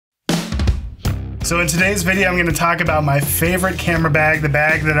So in today's video, I'm gonna talk about my favorite camera bag, the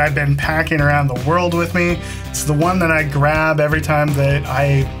bag that I've been packing around the world with me. It's the one that I grab every time that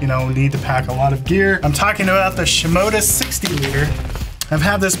I, need to pack a lot of gear. I'm talking about the Shimoda 60 liter. I've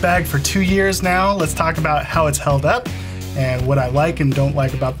had this bag for 2 years now. Let's talk about how it's held up and what I like and don't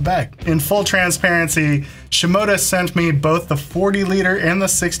like about the bag. In full transparency, Shimoda sent me both the 40 liter and the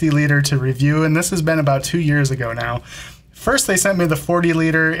 60 liter to review, and this has been about 2 years ago now. First, they sent me the 40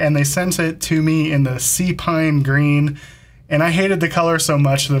 liter and they sent it to me in the sea pine green. And I hated the color so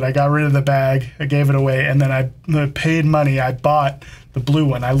much that I got rid of the bag, I gave it away, and then I paid money, I bought the blue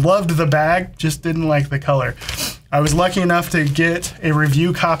one. I loved the bag, just didn't like the color. I was lucky enough to get a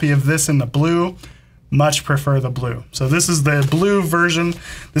review copy of this in the blue. Much prefer the blue. So this is the blue version.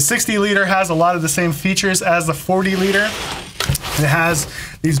 The 60 liter has a lot of the same features as the 40 liter. It has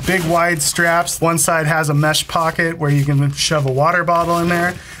these big wide straps. One side has a mesh pocket where you can shove a water bottle in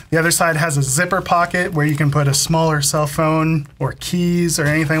there. The other side has a zipper pocket where you can put a smaller cell phone or keys or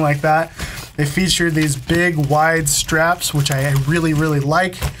anything like that. They feature these big wide straps, which I really, really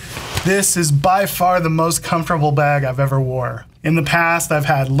like. This is by far the most comfortable bag I've ever wore. In the past, I've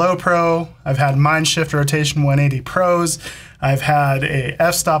had Low Pro, I've had Mindshift Rotation 180 Pros, I've had a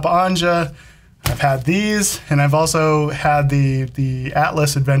f-stop Anja, I've had these, and I've also had the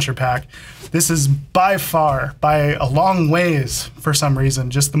Atlas Adventure Pack. This is by far, by a long ways, for some reason,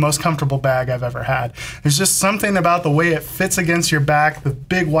 just the most comfortable bag I've ever had. There's just something about the way it fits against your back, the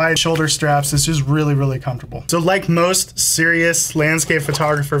big wide shoulder straps, it's just really, really comfortable. So like most serious landscape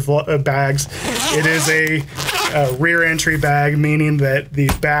photographer bags, it is a rear entry bag, meaning that the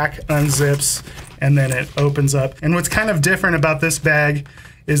back unzips and then it opens up. And what's kind of different about this bag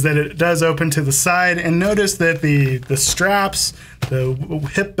is that it does open to the side, and notice that the straps, the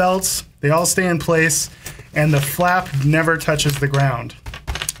hip belts, they all stay in place and the flap never touches the ground.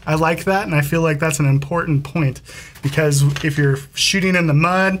 I like that, and I feel like that's an important point, because if you're shooting in the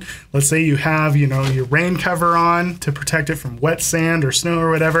mud, let's say you have your rain cover on to protect it from wet sand or snow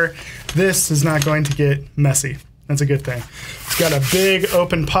or whatever, this is not going to get messy. That's a good thing. It's got a big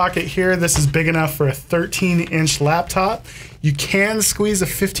open pocket here. This is big enough for a 13-inch laptop. You can squeeze a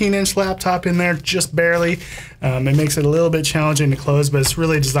 15-inch laptop in there, just barely. It makes it a little bit challenging to close, but it's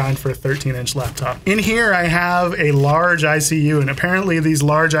really designed for a 13-inch laptop. In here, I have a large ICU, and apparently these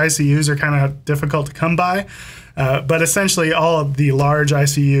large ICUs are kind of difficult to come by. But essentially, all of the large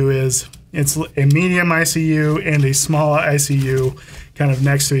ICU is, it's a medium ICU and a small ICU kind of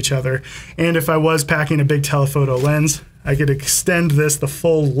next to each other. And if I was packing a big telephoto lens, I could extend this the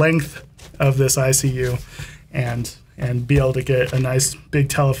full length of this ICU and be able to get a nice big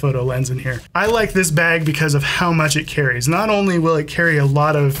telephoto lens in here. I like this bag because of how much it carries. Not only will it carry a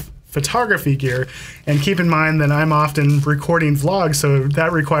lot of photography gear, and keep in mind that I'm often recording vlogs, so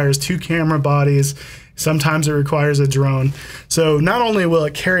that requires 2 camera bodies. Sometimes it requires a drone. So not only will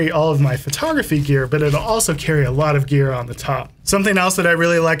it carry all of my photography gear, but it'll also carry a lot of gear on the top. Something else that I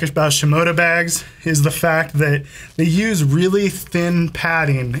really like about Shimoda bags is the fact that they use really thin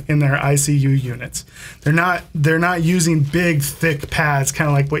padding in their ICU units. They're not using big, thick pads, kind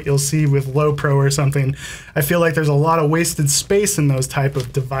of like what you'll see with Low Pro or something. I feel like there's a lot of wasted space in those type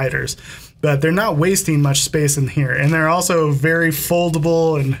of dividers, but they're not wasting much space in here. And they're also very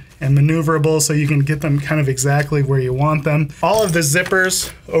foldable and maneuverable, so you can get them kind of exactly where you want them. All of the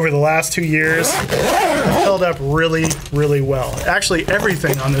zippers over the last 2 years have held up really, really well. Actually,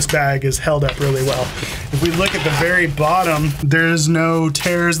 everything on this bag is held up really well. If we look at the very bottom, there's no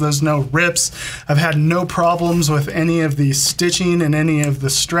tears, there's no rips. I've had no problems with any of the stitching and any of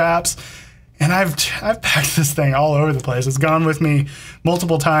the straps. And I've packed this thing all over the place. It's gone with me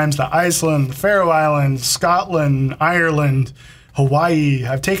multiple times to Iceland, the Faroe Islands, Scotland, Ireland, Hawaii.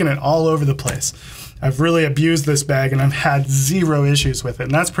 I've taken it all over the place. I've really abused this bag and I've had 0 issues with it,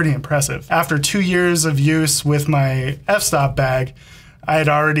 and that's pretty impressive. After 2 years of use with my f-stop bag, I had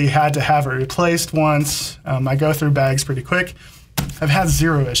already had to have it replaced once. I go through bags pretty quick. I've had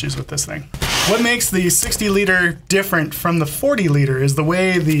 0 issues with this thing. What makes the 60 liter different from the 40 liter is the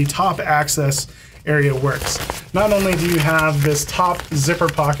way the top access area works. Not only do you have this top zipper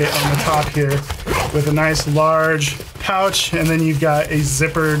pocket on the top here with a nice large pouch, and then you've got a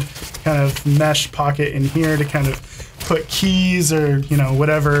zippered kind of mesh pocket in here to kind of put keys or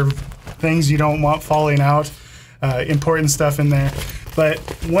whatever things you don't want falling out, important stuff in there. But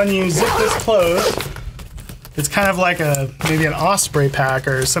when you zip this closed, it's kind of like maybe an osprey pack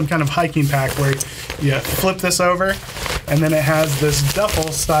or some kind of hiking pack where you flip this over and then it has this duffel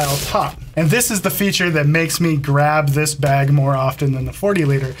style top. And this is the feature that makes me grab this bag more often than the 40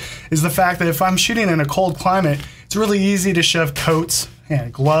 liter, is the fact that if I'm shooting in a cold climate, it's really easy to shove coats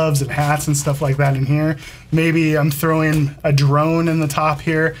and gloves and hats and stuff like that in here. Maybe I'm throwing a drone in the top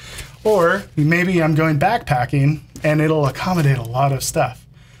here, or maybe I'm going backpacking and it'll accommodate a lot of stuff.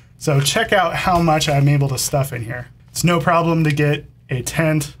 So check out how much I'm able to stuff in here. It's no problem to get a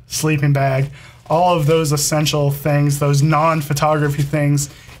tent, sleeping bag, all of those essential things, those non-photography things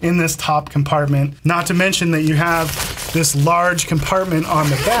in this top compartment. Not to mention that you have this large compartment on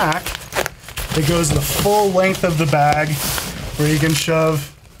the back that goes the full length of the bag where you can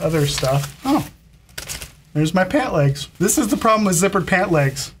shove other stuff. Oh, there's my pant legs. This is the problem with zippered pant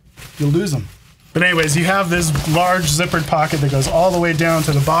legs. You'll lose them. But anyways, you have this large zippered pocket that goes all the way down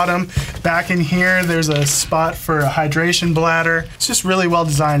to the bottom. Back in here, there's a spot for a hydration bladder. It's just really well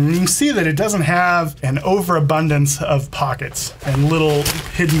designed. And you can see that it doesn't have an overabundance of pockets and little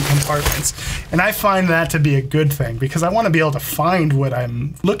hidden compartments. And I find that to be a good thing because I want to be able to find what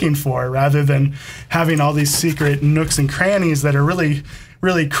I'm looking for rather than having all these secret nooks and crannies that are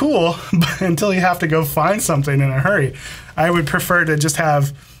really cool until you have to go find something in a hurry. I would prefer to just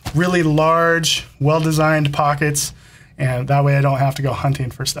have really large, well-designed pockets, and that way I don't have to go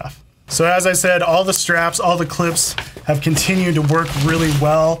hunting for stuff. So as I said, all the straps, all the clips have continued to work really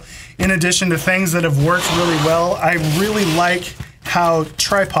well. In addition to things that have worked really well, I really like how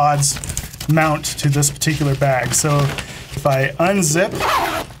tripods mount to this particular bag. So if I unzip,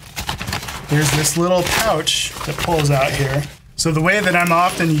 there's this little pouch that pulls out here. So the way that I'm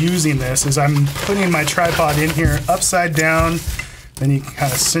often using this is I'm putting my tripod in here upside down, then you can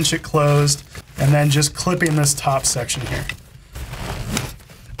kind of cinch it closed, and then just clipping this top section here.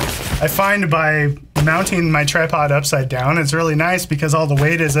 I find by mounting my tripod upside down, it's really nice because all the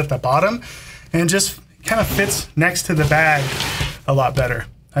weight is at the bottom, and it just kind of fits next to the bag a lot better.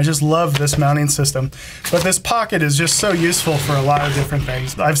 I just love this mounting system. But this pocket is just so useful for a lot of different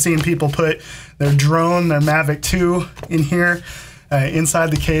things. I've seen people put their drone, their Mavic 2 in here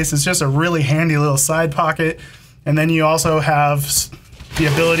inside the case. It's just a really handy little side pocket. And then you also have the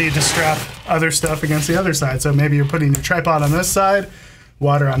ability to strap other stuff against the other side. So maybe you're putting your tripod on this side,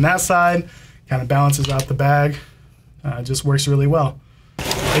 water on that side, kind of balances out the bag. It just works really well.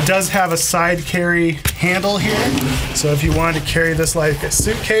 It does have a side carry handle here. So if you wanted to carry this like a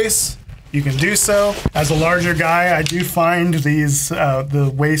suitcase, you can do so. As a larger guy, I do find these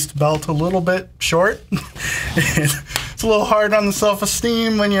the waist belt a little bit short. It's a little hard on the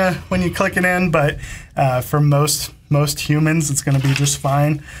self-esteem when you click it in, but for most humans, it's going to be just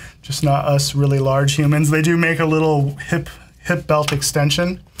fine. Just not us really large humans. They do make a little hip belt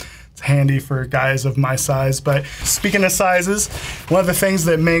extension. It's handy for guys of my size. But speaking of sizes, one of the things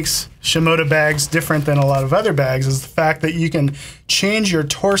that makes Shimoda bags different than a lot of other bags is the fact that you can change your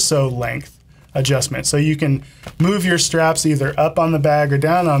torso length adjustment. So you can move your straps either up on the bag or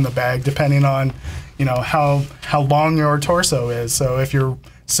down on the bag depending on, you know, how long your torso is. So if you're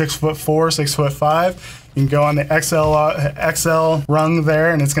 6'4", 6'5", you can go on the XL rung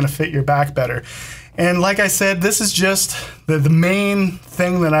there and it's going to fit your back better. And like I said, this is just the main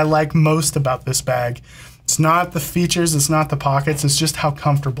thing that I like most about this bag. It's not the features, it's not the pockets, it's just how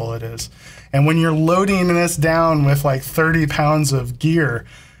comfortable it is. And when you're loading this down with like 30 pounds of gear,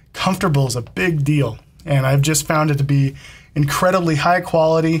 comfortable is a big deal. And I've just found it to be incredibly high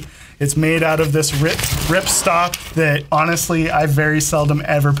quality. It's made out of this rip stop that honestly, I very seldom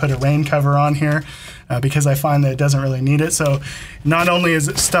ever put a rain cover on here because I find that it doesn't really need it. So not only is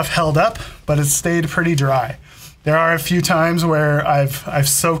stuff held up, but it's stayed pretty dry. There are a few times where I've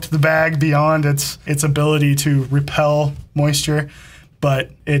soaked the bag beyond its ability to repel moisture,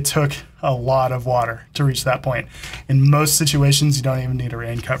 but it took a lot of water to reach that point. In most situations, you don't even need a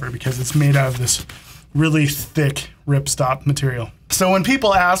rain cover because it's made out of this really thick ripstop material. So when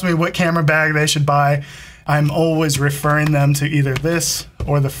people ask me what camera bag they should buy, I'm always referring them to either this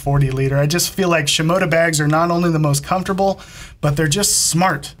or the 40 liter. I just feel like Shimoda bags are not only the most comfortable, but they're just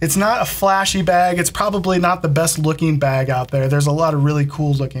smart. It's not a flashy bag. It's probably not the best looking bag out there. There's a lot of really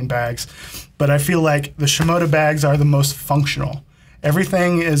cool looking bags, but I feel like the Shimoda bags are the most functional.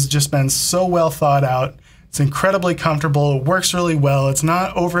 Everything has just been so well thought out. It's incredibly comfortable. It works really well. It's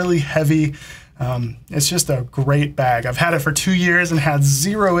not overly heavy. It's just a great bag. I've had it for 2 years and had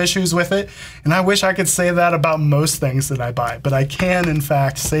zero issues with it. And I wish I could say that about most things that I buy, but I can in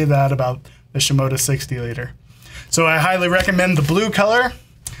fact say that about the Shimoda 60 liter. So I highly recommend the blue color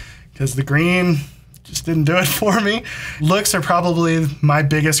because the green just didn't do it for me. Looks are probably my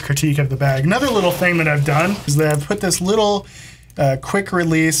biggest critique of the bag. Another little thing that I've done is that I've put this little quick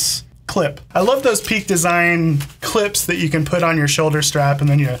release clip. I love those Peak Design clips that you can put on your shoulder strap and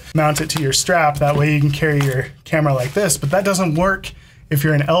then you mount it to your strap. That way you can carry your camera like this, but that doesn't work if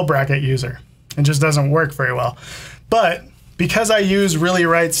you're an L bracket user. It just doesn't work very well. But because I use Really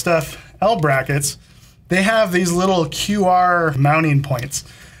Right Stuff L brackets, they have these little QR mounting points,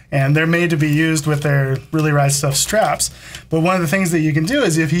 and they're made to be used with their Really Right Stuff straps. But one of the things that you can do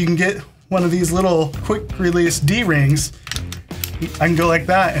is if you can get one of these little quick release D-rings, I can go like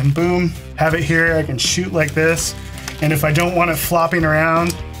that and boom, have it here. I can shoot like this. And if I don't want it flopping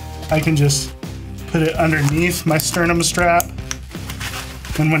around, I can just put it underneath my sternum strap.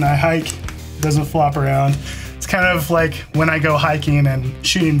 And when I hike, it doesn't flop around. It's kind of like when I go hiking and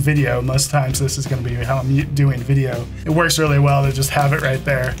shooting video. Most times this is gonna be how I'm doing video. It works really well to just have it right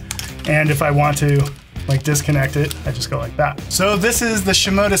there. And if I want to like disconnect it, I just go like that. So this is the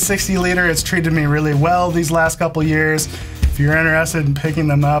Shimoda 60 liter. It's treated me really well these last couple years. If you're interested in picking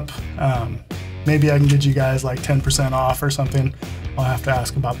them up, maybe I can get you guys like 10% off or something. I'll have to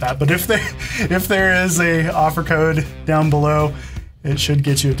ask about that. But if there is a offer code down below, it should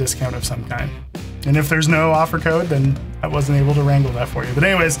get you a discount of some kind. And if there's no offer code, then I wasn't able to wrangle that for you. But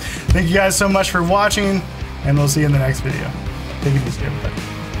anyways, thank you guys so much for watching, and we'll see you in the next video. Take it easy, everybody.